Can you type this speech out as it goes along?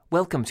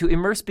Welcome to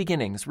Immerse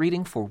Beginnings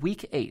reading for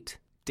Week 8,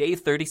 Day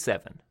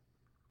 37.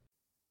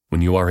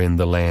 When you are in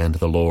the land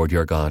the Lord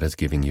your God is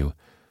giving you,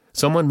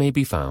 someone may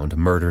be found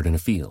murdered in a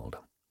field,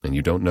 and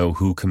you don't know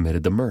who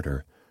committed the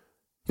murder.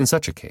 In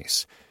such a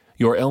case,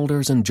 your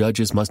elders and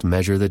judges must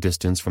measure the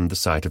distance from the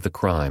site of the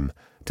crime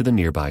to the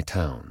nearby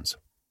towns.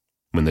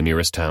 When the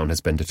nearest town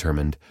has been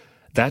determined,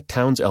 that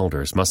town's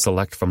elders must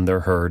select from their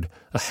herd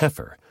a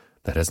heifer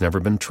that has never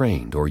been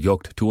trained or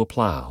yoked to a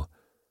plow.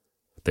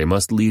 They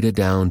must lead it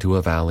down to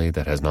a valley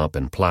that has not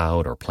been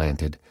plowed or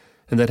planted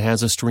and that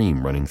has a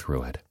stream running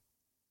through it.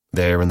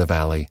 There in the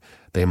valley,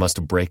 they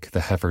must break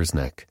the heifer's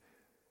neck.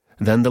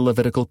 Then the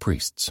Levitical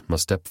priests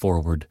must step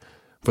forward,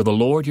 for the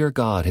Lord your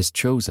God has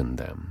chosen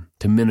them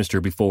to minister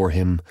before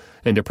him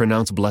and to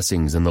pronounce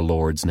blessings in the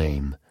Lord's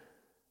name.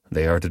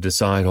 They are to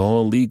decide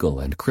all legal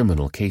and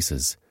criminal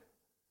cases.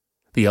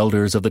 The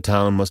elders of the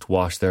town must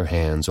wash their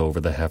hands over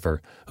the heifer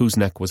whose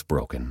neck was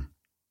broken.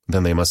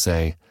 Then they must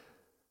say,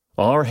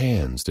 "Our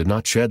hands did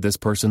not shed this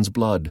person's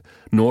blood,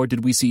 nor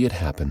did we see it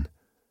happen.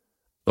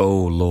 O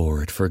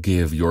Lord,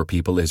 forgive your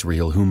people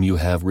Israel, whom you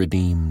have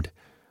redeemed.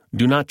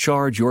 Do not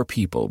charge your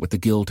people with the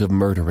guilt of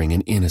murdering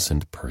an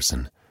innocent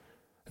person.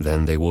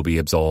 Then they will be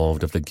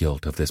absolved of the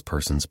guilt of this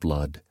person's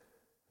blood.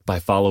 By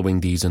following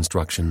these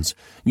instructions,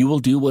 you will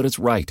do what is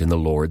right in the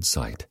Lord's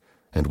sight,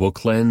 and will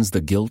cleanse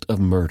the guilt of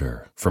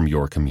murder from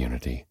your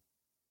community."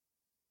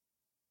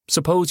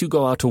 Suppose you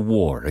go out to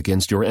war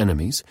against your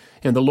enemies,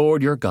 and the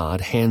Lord your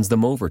God hands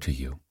them over to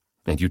you,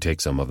 and you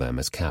take some of them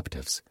as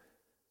captives.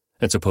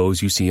 And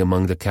suppose you see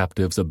among the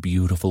captives a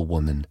beautiful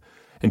woman,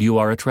 and you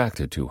are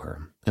attracted to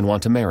her and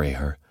want to marry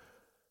her.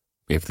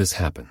 If this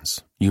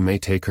happens, you may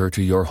take her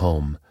to your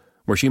home,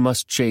 where she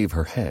must shave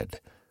her head,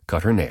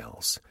 cut her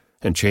nails,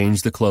 and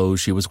change the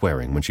clothes she was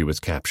wearing when she was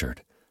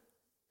captured.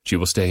 She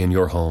will stay in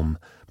your home,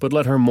 but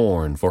let her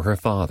mourn for her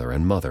father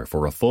and mother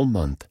for a full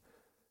month.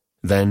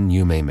 Then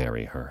you may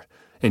marry her,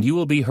 and you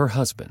will be her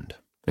husband,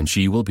 and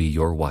she will be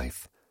your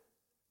wife.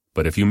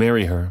 But if you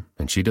marry her,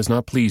 and she does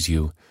not please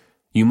you,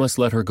 you must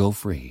let her go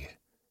free.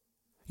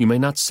 You may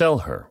not sell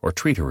her or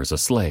treat her as a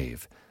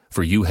slave,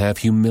 for you have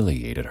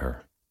humiliated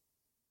her.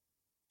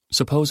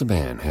 Suppose a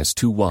man has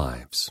 2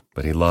 wives,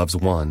 but he loves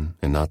one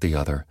and not the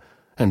other,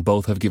 and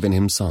both have given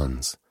him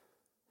sons.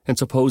 And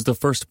suppose the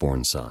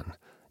firstborn son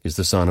is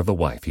the son of the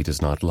wife he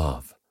does not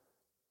love.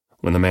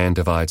 When the man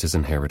divides his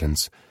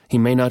inheritance, he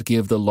may not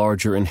give the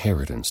larger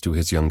inheritance to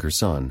his younger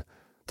son,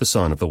 the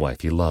son of the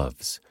wife he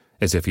loves,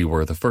 as if he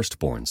were the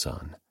firstborn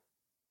son.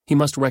 He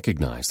must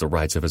recognize the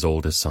rights of his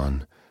oldest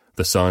son,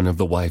 the son of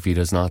the wife he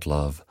does not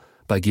love,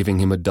 by giving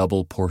him a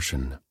double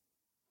portion.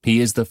 He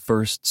is the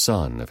first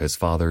son of his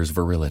father's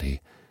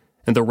virility,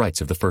 and the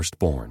rights of the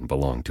firstborn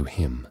belong to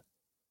him.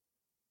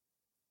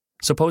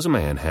 Suppose a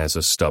man has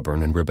a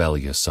stubborn and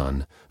rebellious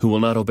son who will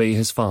not obey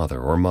his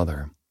father or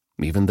mother,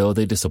 even though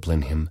they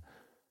discipline him.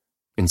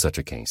 In such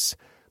a case,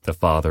 the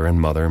father and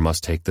mother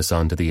must take the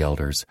son to the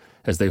elders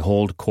as they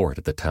hold court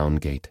at the town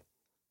gate.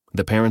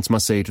 The parents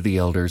must say to the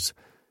elders,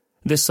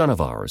 "This son of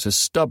ours is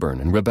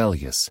stubborn and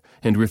rebellious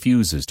and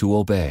refuses to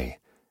obey.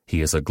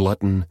 He is a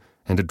glutton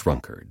and a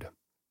drunkard."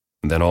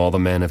 Then all the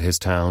men of his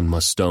town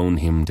must stone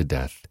him to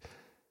death.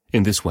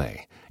 In this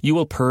way, you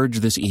will purge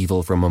this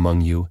evil from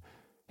among you,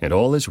 and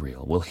all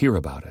Israel will hear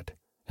about it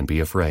and be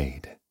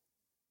afraid.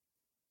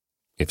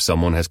 If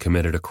someone has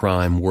committed a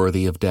crime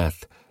worthy of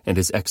death and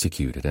is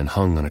executed and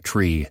hung on a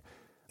tree,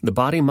 the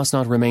body must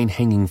not remain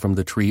hanging from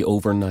the tree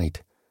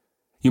overnight.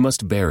 You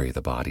must bury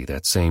the body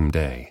that same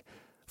day,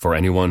 for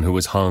anyone who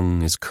is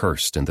hung is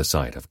cursed in the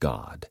sight of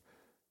God.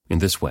 In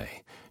this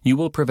way, you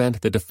will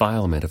prevent the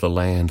defilement of the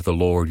land the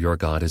Lord your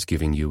God is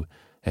giving you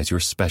as your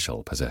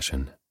special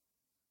possession.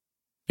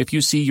 If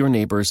you see your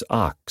neighbor's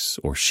ox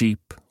or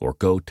sheep or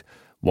goat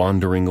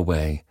wandering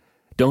away,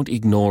 don't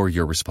ignore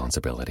your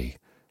responsibility.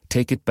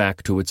 Take it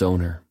back to its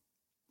owner.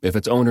 If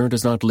its owner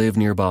does not live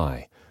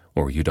nearby,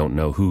 or you don't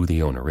know who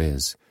the owner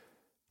is,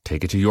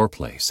 take it to your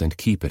place and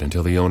keep it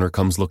until the owner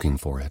comes looking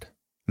for it.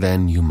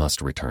 Then you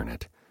must return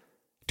it.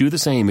 Do the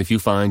same if you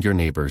find your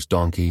neighbor's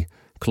donkey,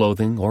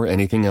 clothing, or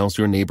anything else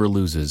your neighbor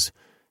loses.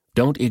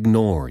 Don't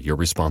ignore your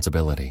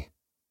responsibility.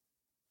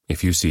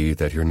 If you see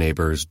that your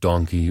neighbor's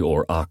donkey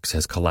or ox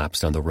has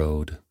collapsed on the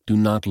road, do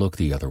not look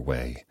the other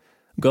way.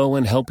 Go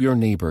and help your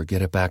neighbor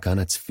get it back on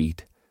its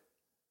feet.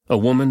 A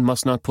woman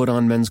must not put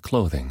on men's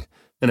clothing,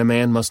 and a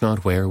man must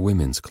not wear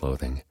women's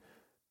clothing.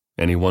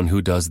 Anyone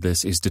who does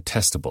this is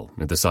detestable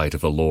in the sight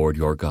of the Lord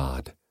your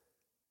God.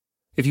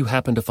 If you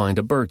happen to find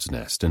a bird's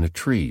nest in a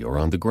tree or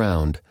on the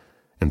ground,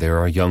 and there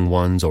are young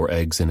ones or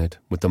eggs in it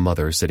with the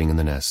mother sitting in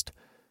the nest,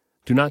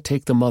 do not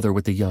take the mother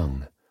with the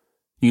young.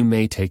 You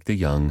may take the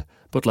young,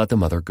 but let the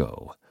mother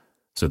go,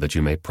 so that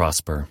you may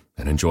prosper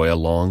and enjoy a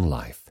long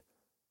life.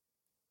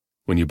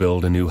 When you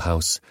build a new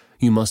house,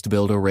 you must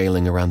build a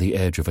railing around the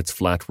edge of its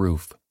flat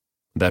roof.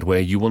 That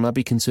way you will not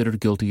be considered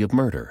guilty of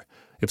murder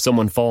if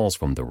someone falls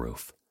from the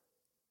roof.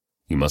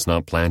 You must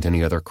not plant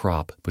any other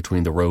crop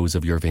between the rows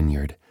of your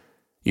vineyard.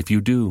 If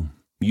you do,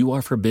 you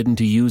are forbidden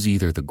to use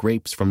either the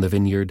grapes from the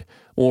vineyard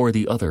or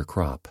the other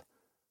crop.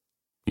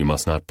 You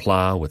must not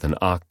plow with an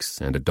ox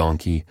and a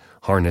donkey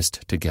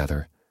harnessed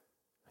together.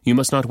 You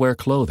must not wear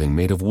clothing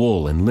made of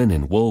wool and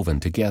linen woven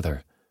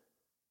together.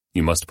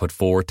 You must put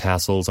 4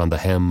 tassels on the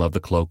hem of the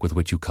cloak with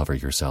which you cover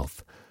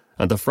yourself,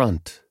 on the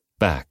front,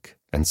 back,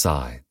 and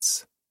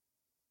sides.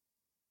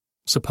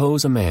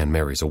 Suppose a man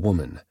marries a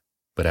woman,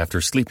 but after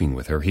sleeping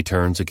with her he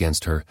turns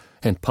against her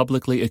and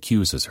publicly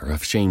accuses her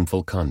of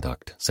shameful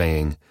conduct,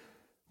 saying,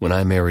 "When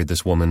I married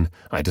this woman,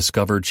 I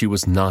discovered she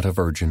was not a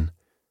virgin."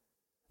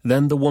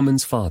 Then the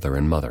woman's father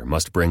and mother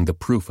must bring the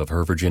proof of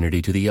her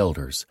virginity to the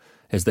elders,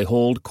 as they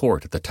hold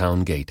court at the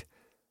town gate.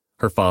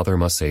 Her father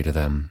must say to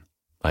them,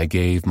 "I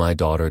gave my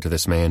daughter to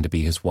this man to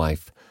be his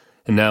wife,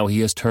 and now he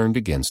has turned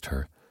against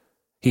her.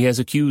 He has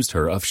accused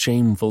her of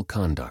shameful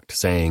conduct,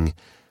 saying,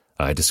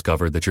 'I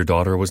discovered that your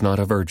daughter was not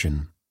a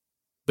virgin.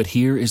 But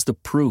here is the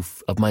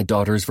proof of my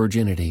daughter's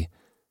virginity.'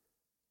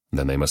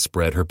 Then they must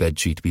spread her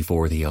bedsheet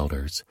before the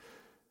elders.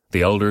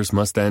 The elders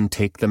must then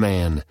take the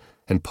man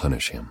and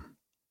punish him.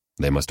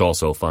 They must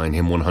also fine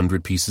him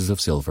 100 pieces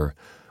of silver,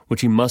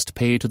 which he must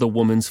pay to the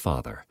woman's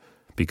father,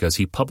 because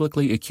he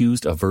publicly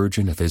accused a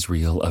virgin of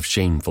Israel of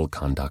shameful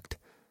conduct.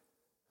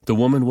 The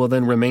woman will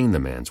then remain the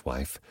man's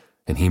wife,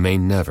 and he may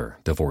never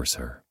divorce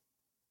her.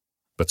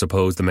 But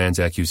suppose the man's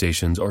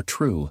accusations are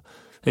true,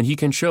 and he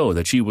can show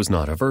that she was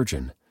not a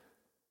virgin.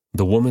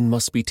 The woman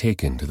must be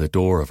taken to the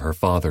door of her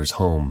father's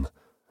home,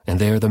 and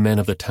there the men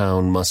of the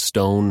town must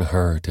stone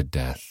her to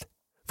death,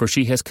 for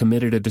she has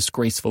committed a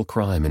disgraceful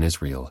crime in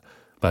Israel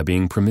by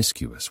being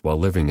promiscuous while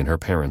living in her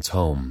parents'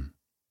 home.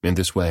 In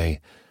this way,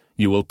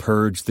 you will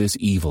purge this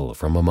evil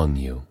from among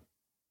you.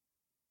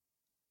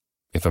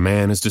 If a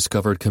man is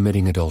discovered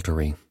committing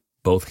adultery,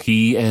 both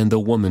he and the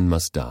woman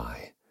must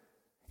die.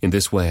 In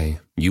this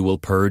way, you will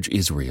purge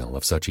Israel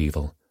of such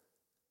evil.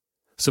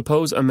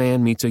 Suppose a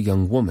man meets a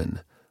young woman,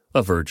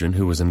 a virgin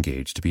who is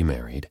engaged to be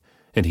married,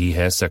 and he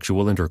has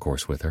sexual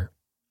intercourse with her.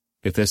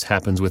 If this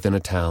happens within a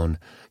town,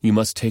 you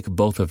must take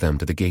both of them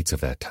to the gates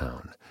of that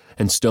town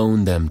and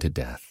stone them to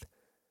death.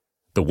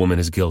 The woman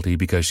is guilty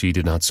because she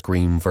did not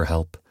scream for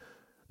help.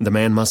 The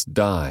man must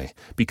die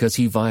because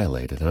he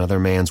violated another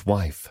man's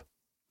wife.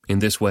 In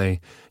this way,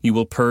 you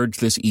will purge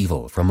this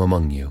evil from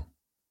among you.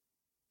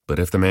 But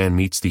if the man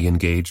meets the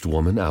engaged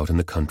woman out in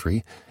the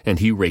country and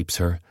he rapes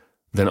her,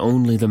 then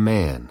only the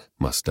man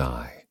must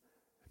die.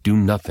 Do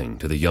nothing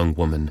to the young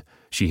woman.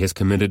 She has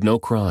committed no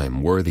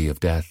crime worthy of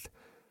death.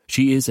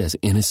 She is as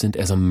innocent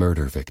as a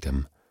murder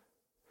victim.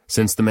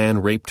 Since the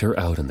man raped her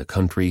out in the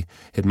country,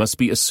 it must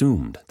be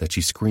assumed that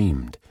she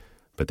screamed,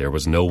 but there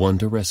was no one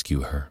to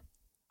rescue her.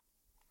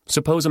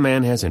 Suppose a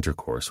man has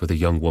intercourse with a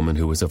young woman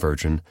who is a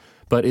virgin,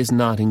 but is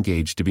not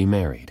engaged to be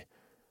married.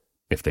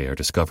 If they are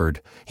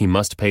discovered, he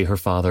must pay her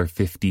father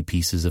 50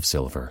 pieces of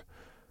silver.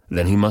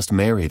 Then he must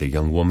marry the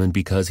young woman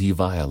because he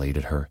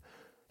violated her,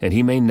 and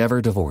he may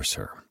never divorce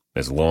her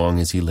as long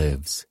as he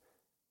lives.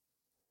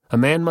 A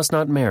man must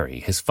not marry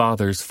his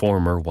father's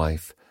former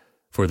wife,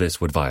 for this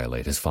would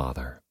violate his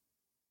father.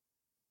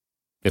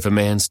 If a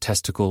man's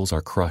testicles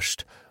are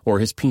crushed or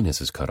his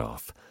penis is cut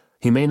off,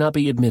 he may not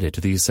be admitted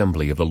to the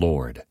assembly of the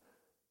Lord.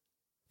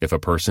 If a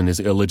person is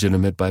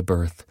illegitimate by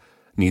birth,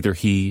 neither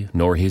he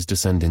nor his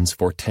descendants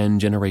for 10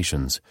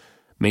 generations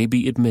may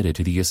be admitted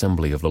to the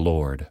assembly of the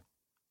Lord.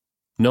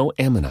 No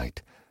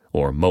Ammonite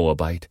or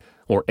Moabite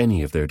or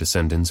any of their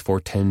descendants for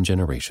 10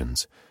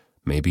 generations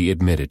may be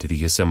admitted to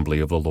the assembly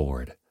of the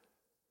Lord.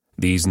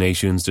 These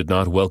nations did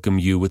not welcome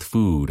you with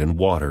food and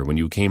water when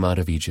you came out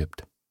of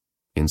Egypt.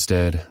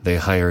 Instead, they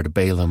hired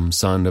Balaam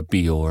son of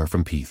Beor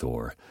from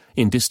Pethor,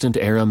 in distant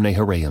Aram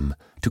Naharaim,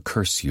 to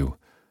curse you.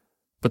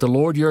 But the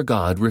Lord your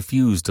God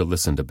refused to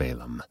listen to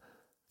Balaam.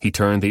 He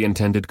turned the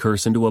intended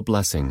curse into a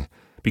blessing,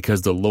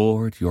 because the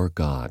Lord your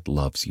God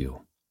loves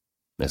you.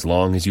 As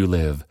long as you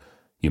live,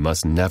 you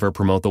must never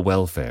promote the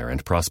welfare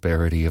and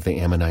prosperity of the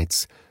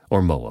Ammonites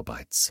or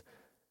Moabites.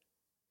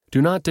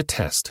 Do not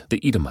detest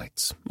the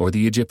Edomites or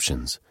the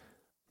Egyptians,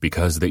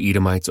 because the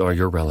Edomites are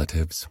your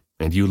relatives,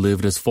 and you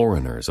lived as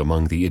foreigners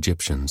among the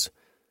Egyptians.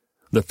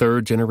 The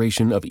 3rd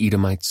generation of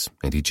Edomites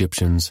and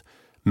Egyptians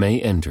may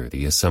enter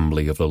the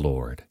assembly of the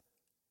Lord.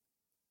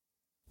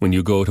 When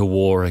you go to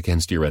war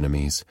against your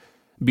enemies,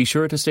 be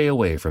sure to stay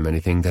away from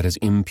anything that is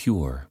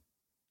impure.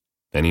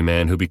 Any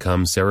man who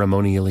becomes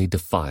ceremonially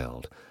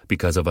defiled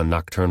because of a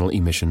nocturnal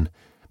emission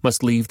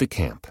must leave the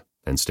camp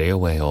and stay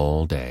away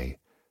all day.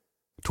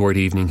 Toward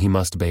evening he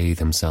must bathe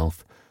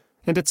himself,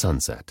 and at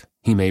sunset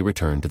he may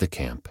return to the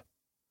camp.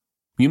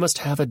 You must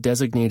have a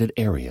designated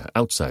area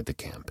outside the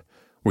camp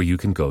where you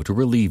can go to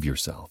relieve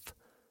yourself.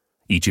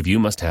 Each of you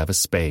must have a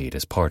spade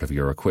as part of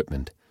your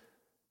equipment.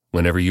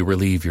 Whenever you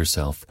relieve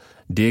yourself,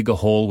 dig a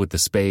hole with the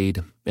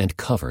spade and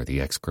cover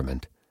the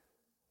excrement.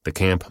 The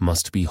camp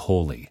must be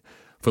holy,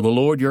 for the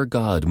Lord your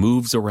God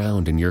moves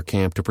around in your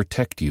camp to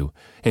protect you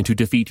and to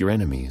defeat your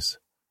enemies.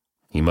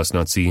 He must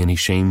not see any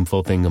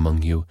shameful thing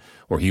among you,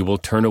 or he will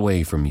turn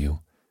away from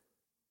you.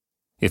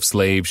 If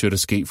slaves should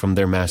escape from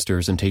their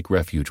masters and take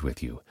refuge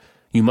with you,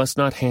 you must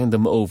not hand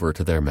them over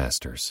to their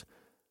masters.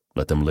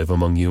 Let them live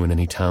among you in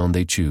any town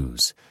they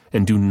choose,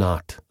 and do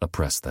not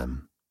oppress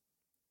them.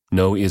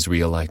 No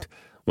Israelite,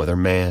 whether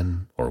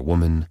man or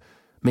woman,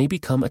 may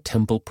become a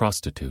temple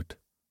prostitute.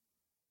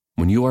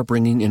 When you are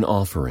bringing an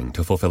offering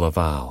to fulfill a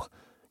vow,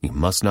 you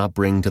must not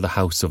bring to the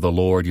house of the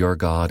Lord your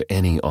God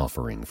any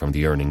offering from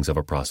the earnings of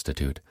a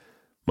prostitute,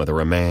 whether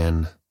a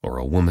man or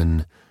a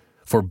woman,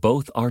 for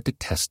both are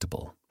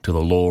detestable to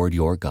the Lord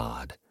your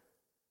God.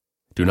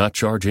 Do not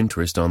charge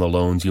interest on the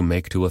loans you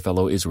make to a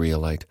fellow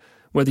Israelite,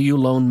 whether you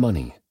loan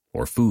money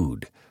or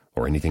food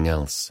or anything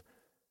else.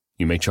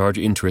 You may charge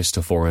interest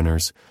to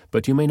foreigners,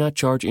 but you may not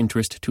charge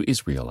interest to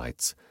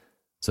Israelites,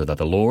 so that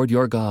the Lord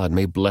your God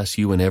may bless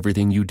you in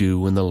everything you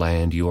do in the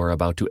land you are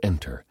about to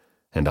enter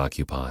and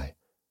occupy.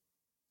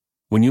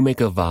 When you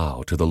make a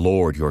vow to the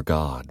Lord your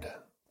God,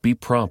 be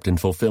prompt in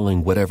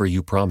fulfilling whatever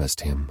you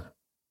promised him.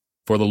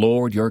 For the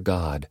Lord your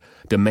God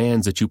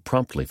demands that you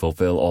promptly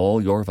fulfill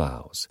all your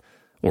vows,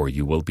 or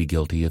you will be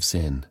guilty of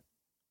sin.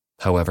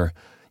 However,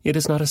 it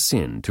is not a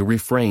sin to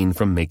refrain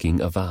from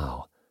making a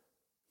vow.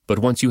 But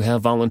once you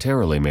have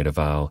voluntarily made a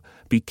vow,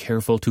 be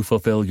careful to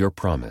fulfill your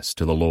promise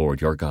to the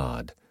Lord your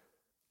God.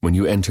 When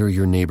you enter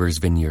your neighbor's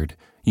vineyard,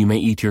 you may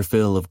eat your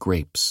fill of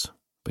grapes,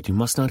 but you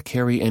must not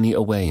carry any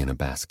away in a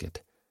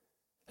basket.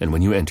 And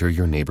when you enter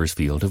your neighbor's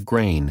field of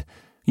grain,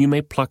 you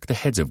may pluck the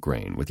heads of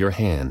grain with your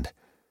hand,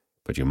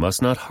 but you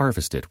must not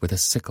harvest it with a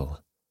sickle.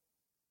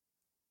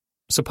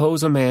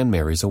 Suppose a man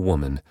marries a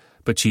woman,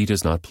 but she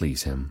does not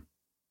please him.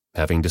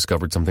 Having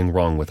discovered something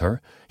wrong with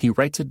her, he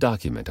writes a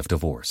document of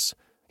divorce,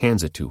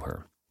 hands it to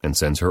her, and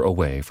sends her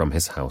away from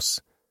his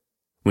house.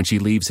 When she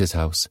leaves his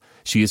house,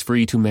 she is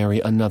free to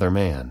marry another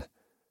man.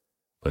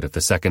 But if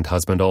the second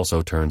husband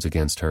also turns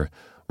against her,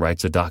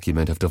 writes a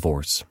document of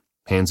divorce,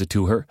 hands it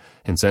to her,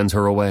 and sends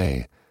her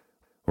away,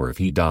 or if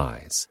he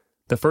dies,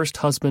 the first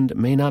husband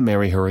may not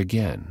marry her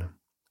again,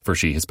 for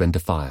she has been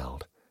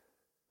defiled.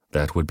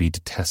 That would be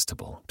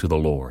detestable to the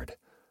Lord.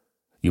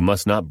 You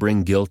must not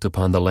bring guilt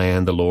upon the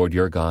land the Lord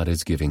your God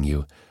is giving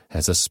you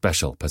as a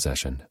special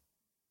possession.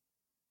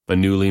 A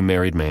newly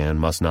married man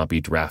must not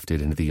be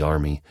drafted into the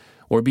army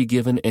or be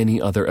given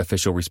any other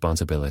official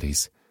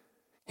responsibilities.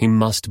 He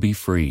must be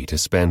free to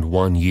spend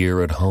 1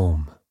 year at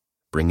home,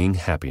 bringing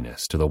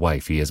happiness to the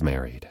wife he has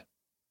married.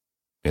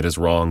 It is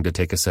wrong to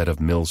take a set of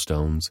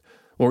millstones,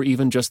 or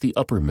even just the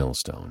upper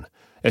millstone,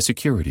 as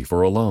security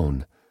for a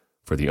loan,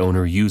 for the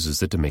owner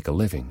uses it to make a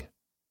living.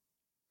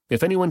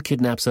 If anyone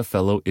kidnaps a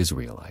fellow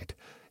Israelite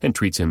and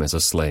treats him as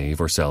a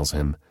slave or sells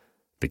him,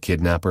 the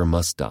kidnapper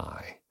must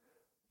die.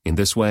 In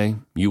this way,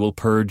 you will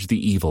purge the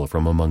evil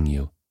from among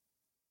you.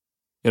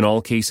 In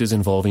all cases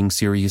involving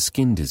serious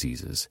skin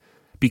diseases,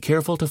 be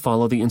careful to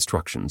follow the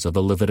instructions of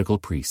the Levitical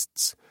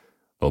priests.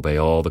 Obey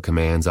all the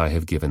commands I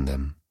have given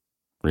them.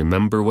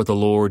 Remember what the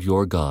Lord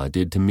your God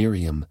did to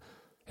Miriam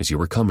as you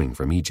were coming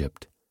from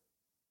Egypt.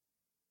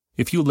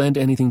 If you lend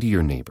anything to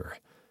your neighbor,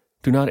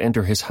 do not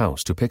enter his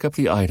house to pick up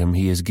the item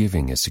he is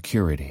giving as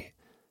security.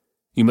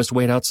 You must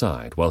wait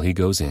outside while he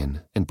goes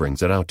in and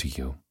brings it out to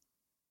you.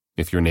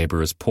 If your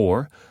neighbor is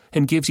poor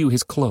and gives you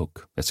his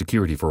cloak as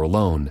security for a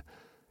loan,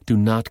 do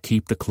not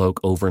keep the cloak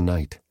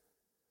overnight.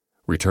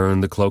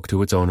 Return the cloak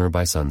to its owner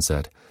by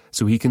sunset,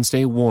 so he can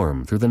stay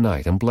warm through the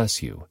night and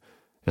bless you,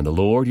 and the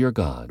Lord your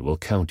God will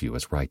count you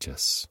as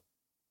righteous.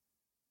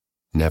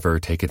 Never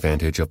take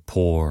advantage of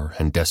poor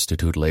and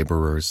destitute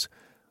laborers,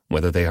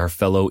 whether they are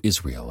fellow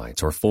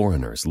Israelites or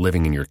foreigners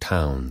living in your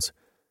towns.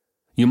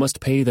 You must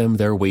pay them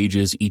their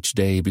wages each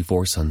day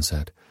before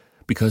sunset,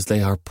 because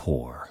they are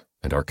poor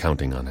and are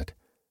counting on it.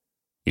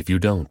 If you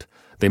don't,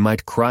 they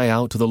might cry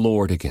out to the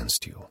Lord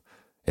against you,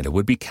 and it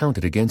would be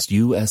counted against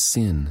you as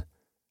sin.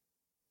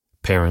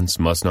 Parents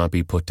must not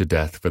be put to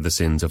death for the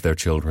sins of their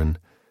children,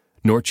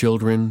 nor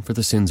children for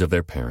the sins of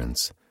their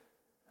parents.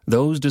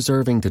 Those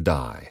deserving to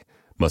die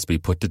must be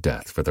put to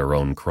death for their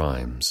own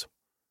crimes.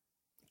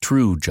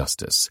 True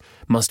justice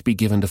must be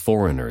given to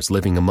foreigners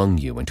living among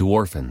you and to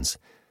orphans,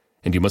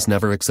 and you must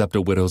never accept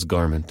a widow's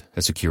garment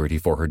as security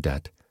for her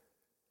debt.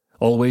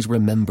 Always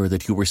remember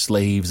that you were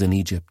slaves in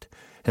Egypt,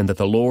 and that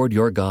the Lord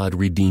your God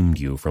redeemed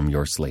you from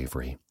your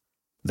slavery.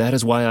 That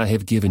is why I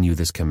have given you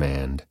this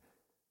command.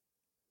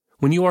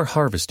 When you are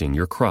harvesting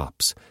your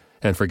crops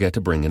and forget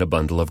to bring in a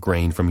bundle of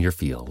grain from your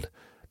field,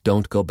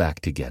 don't go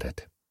back to get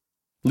it.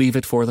 Leave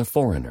it for the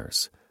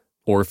foreigners,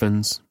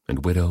 orphans,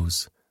 and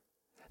widows.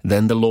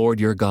 Then the Lord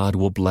your God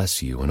will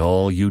bless you in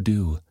all you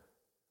do.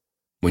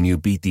 When you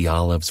beat the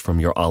olives from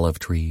your olive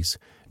trees,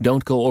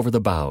 don't go over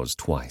the boughs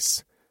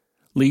twice.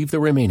 Leave the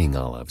remaining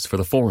olives for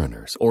the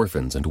foreigners,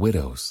 orphans, and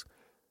widows.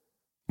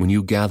 When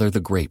you gather the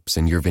grapes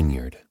in your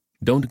vineyard,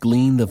 don't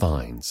glean the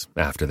vines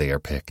after they are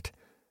picked.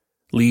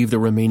 Leave the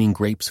remaining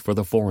grapes for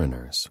the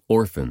foreigners,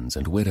 orphans,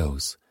 and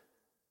widows.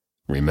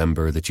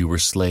 Remember that you were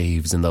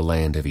slaves in the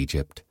land of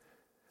Egypt.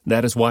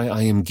 That is why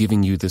I am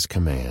giving you this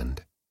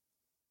command.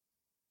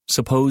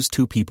 Suppose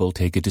two people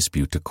take a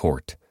dispute to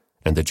court,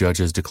 and the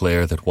judges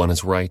declare that one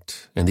is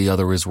right and the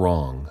other is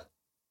wrong.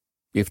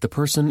 If the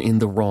person in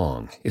the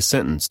wrong is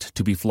sentenced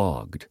to be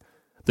flogged,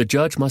 the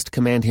judge must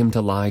command him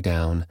to lie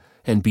down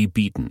and be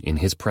beaten in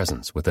his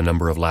presence with the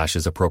number of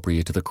lashes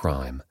appropriate to the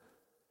crime.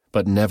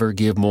 but never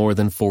give more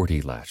than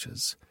 40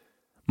 lashes.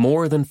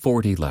 More than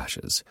 40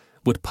 lashes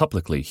would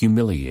publicly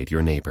humiliate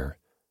your neighbor.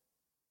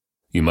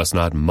 You must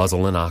not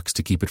muzzle an ox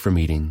to keep it from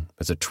eating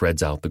as it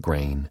treads out the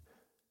grain.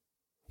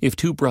 If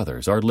 2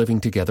 brothers are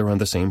living together on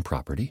the same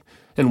property,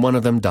 and one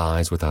of them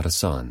dies without a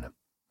son,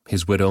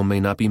 his widow may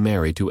not be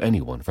married to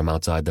anyone from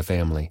outside the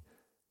family.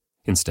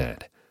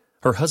 Instead,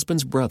 her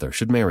husband's brother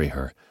should marry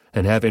her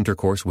and have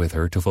intercourse with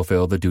her to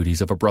fulfill the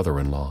duties of a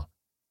brother-in-law.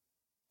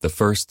 The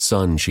first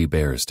son she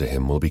bears to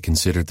him will be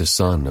considered the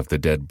son of the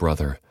dead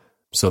brother,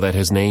 so that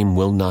his name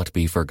will not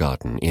be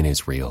forgotten in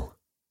Israel.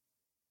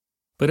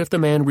 But if the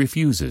man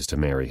refuses to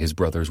marry his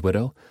brother's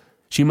widow,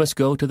 she must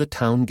go to the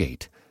town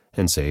gate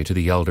and say to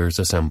the elders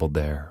assembled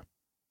there,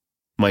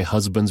 "My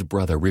husband's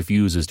brother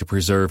refuses to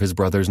preserve his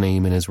brother's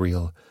name in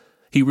Israel.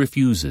 He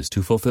refuses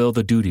to fulfill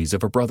the duties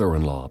of a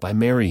brother-in-law by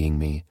marrying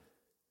me."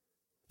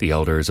 The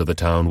elders of the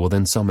town will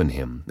then summon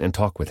him and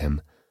talk with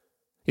him.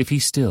 If he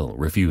still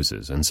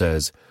refuses and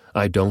says,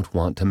 "I don't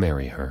want to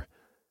marry her,"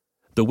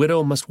 the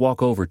widow must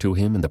walk over to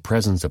him in the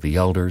presence of the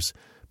elders,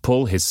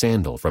 pull his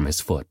sandal from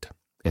his foot,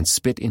 and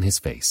spit in his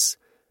face.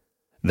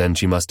 Then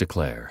she must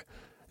declare,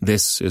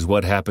 "This is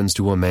what happens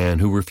to a man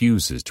who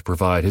refuses to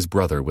provide his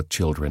brother with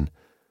children."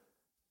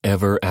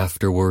 Ever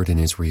afterward in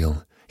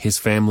Israel, his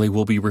family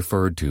will be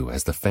referred to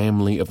as the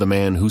family of the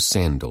man whose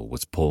sandal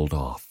was pulled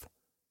off.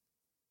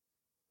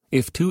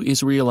 If 2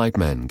 Israelite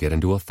men get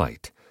into a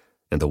fight,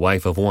 and the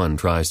wife of one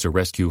tries to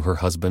rescue her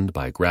husband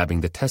by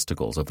grabbing the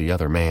testicles of the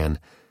other man,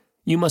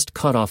 you must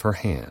cut off her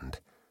hand.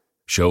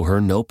 Show her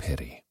no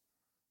pity.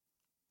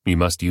 You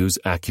must use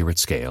accurate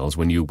scales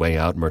when you weigh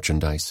out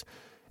merchandise,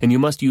 and you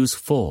must use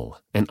full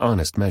and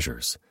honest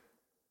measures.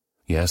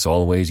 Yes,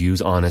 always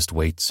use honest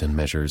weights and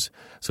measures,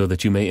 so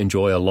that you may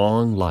enjoy a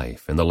long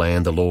life in the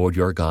land the Lord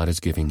your God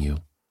is giving you.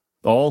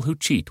 All who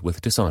cheat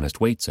with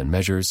dishonest weights and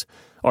measures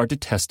are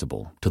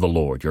detestable to the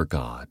Lord your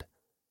God.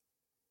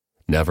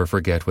 Never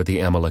forget what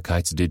the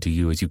Amalekites did to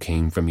you as you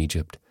came from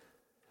Egypt.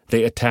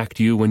 They attacked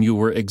you when you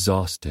were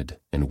exhausted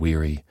and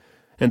weary,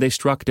 and they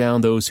struck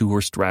down those who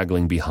were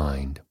straggling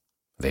behind.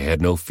 They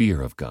had no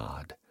fear of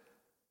God.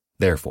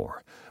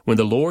 Therefore, when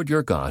the Lord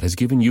your God has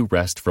given you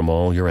rest from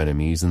all your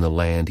enemies in the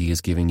land he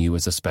is giving you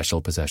as a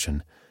special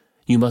possession,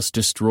 you must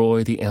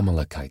destroy the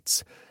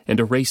Amalekites and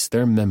erase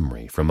their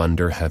memory from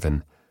under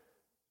heaven.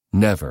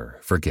 Never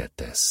forget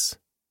this.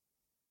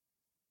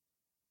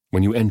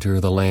 When you enter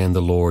the land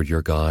the Lord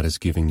your God is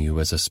giving you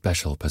as a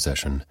special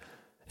possession,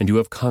 and you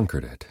have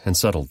conquered it and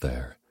settled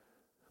there,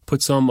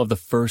 put some of the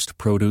first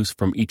produce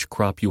from each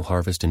crop you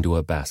harvest into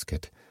a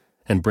basket,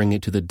 and bring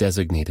it to the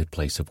designated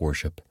place of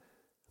worship,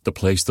 the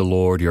place the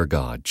Lord your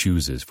God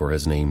chooses for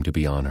his name to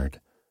be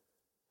honored.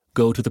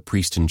 Go to the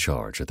priest in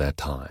charge at that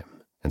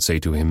time, and say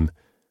to him,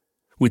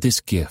 "With this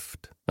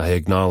gift I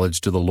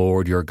acknowledge to the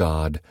Lord your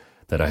God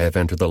that I have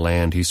entered the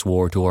land he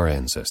swore to our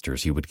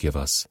ancestors he would give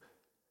us."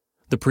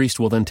 The priest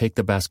will then take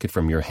the basket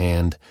from your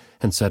hand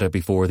and set it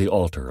before the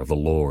altar of the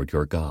Lord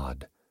your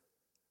God.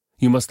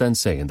 You must then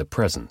say in the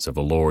presence of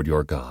the Lord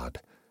your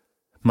God,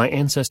 "My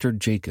ancestor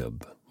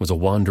Jacob was a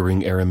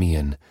wandering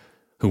Aramean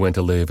who went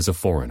to live as a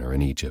foreigner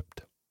in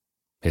Egypt.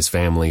 His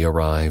family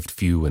arrived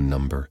few in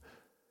number,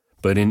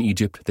 but in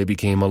Egypt they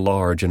became a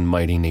large and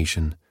mighty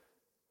nation.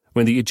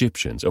 When the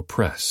Egyptians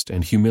oppressed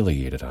and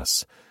humiliated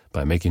us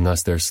by making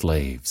us their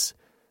slaves,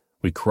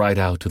 we cried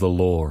out to the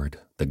Lord,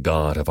 the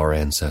God of our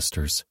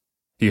ancestors.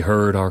 He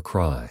heard our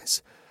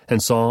cries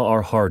and saw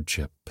our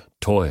hardship,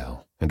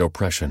 toil, and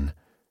oppression.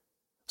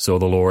 So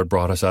the Lord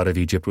brought us out of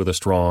Egypt with a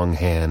strong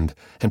hand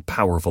and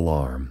powerful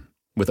arm,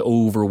 with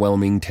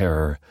overwhelming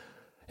terror,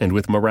 and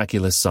with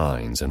miraculous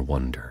signs and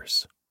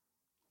wonders.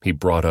 He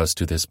brought us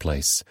to this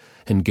place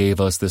and gave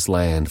us this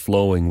land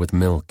flowing with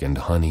milk and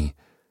honey.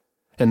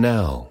 And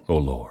now, O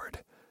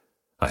Lord,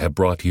 I have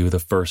brought you the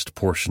first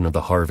portion of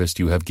the harvest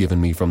you have given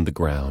me from the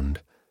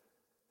ground.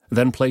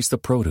 Then place the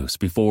produce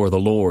before the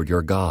Lord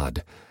your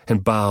God,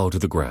 and bow to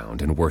the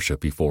ground and worship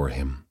before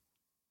him.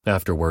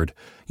 Afterward,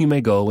 you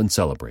may go and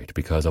celebrate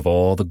because of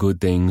all the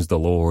good things the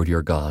Lord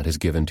your God has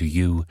given to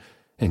you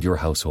and your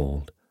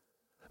household.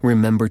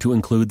 Remember to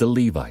include the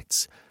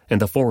Levites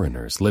and the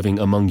foreigners living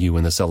among you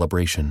in the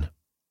celebration.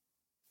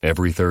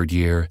 Every 3rd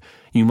year,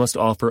 you must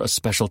offer a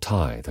special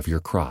tithe of your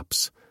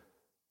crops.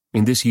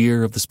 In this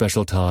year of the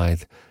special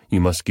tithe, you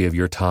must give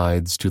your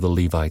tithes to the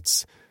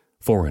Levites,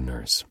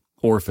 foreigners,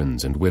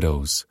 orphans, and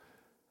widows,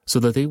 so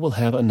that they will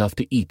have enough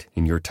to eat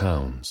in your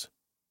towns.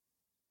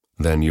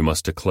 Then you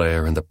must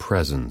declare in the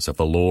presence of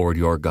the Lord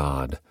your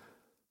God,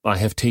 I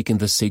have taken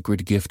the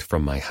sacred gift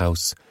from my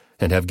house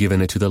and have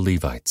given it to the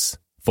Levites,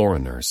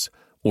 foreigners,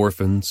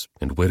 orphans,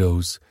 and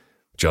widows,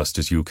 just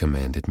as you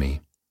commanded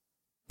me.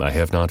 I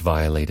have not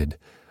violated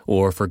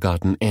or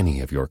forgotten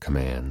any of your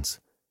commands.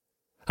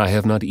 I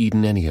have not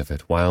eaten any of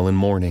it while in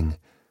mourning.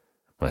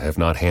 I have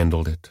not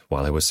handled it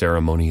while I was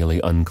ceremonially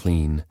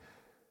unclean,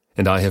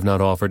 and I have not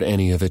offered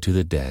any of it to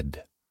the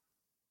dead.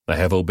 I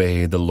have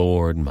obeyed the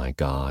Lord my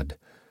God,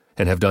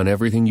 and have done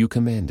everything you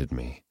commanded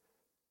me.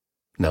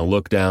 Now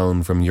look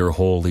down from your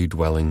holy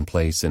dwelling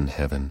place in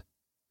heaven,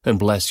 and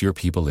bless your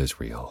people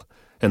Israel,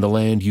 and the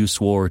land you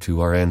swore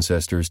to our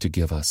ancestors to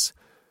give us,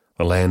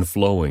 a land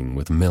flowing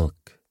with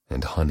milk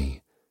and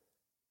honey.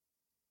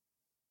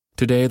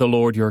 Today the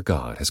Lord your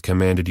God has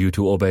commanded you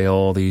to obey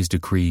all these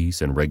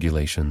decrees and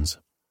regulations,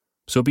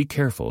 so be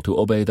careful to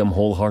obey them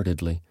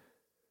wholeheartedly.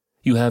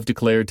 You have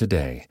declared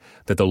today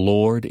that the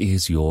Lord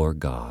is your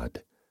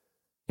God,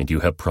 and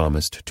you have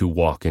promised to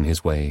walk in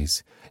his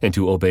ways, and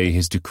to obey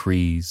his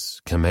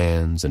decrees,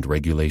 commands, and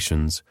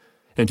regulations,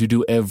 and to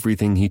do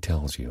everything he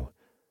tells you.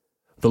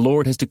 The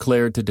Lord has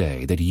declared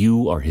today that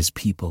you are his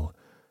people,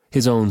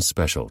 his own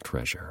special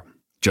treasure,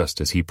 just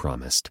as he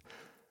promised,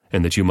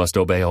 and that you must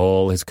obey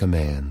all his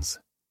commands.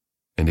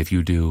 And if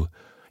you do,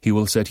 he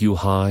will set you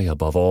high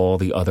above all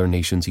the other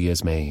nations he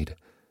has made.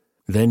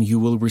 Then you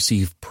will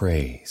receive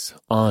praise,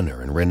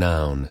 honor, and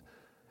renown.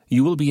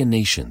 You will be a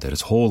nation that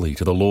is holy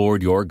to the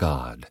Lord your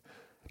God,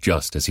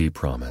 just as he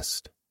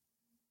promised.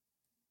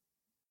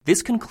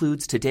 This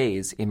concludes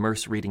today's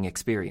Immerse reading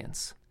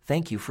experience.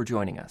 Thank you for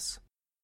joining us.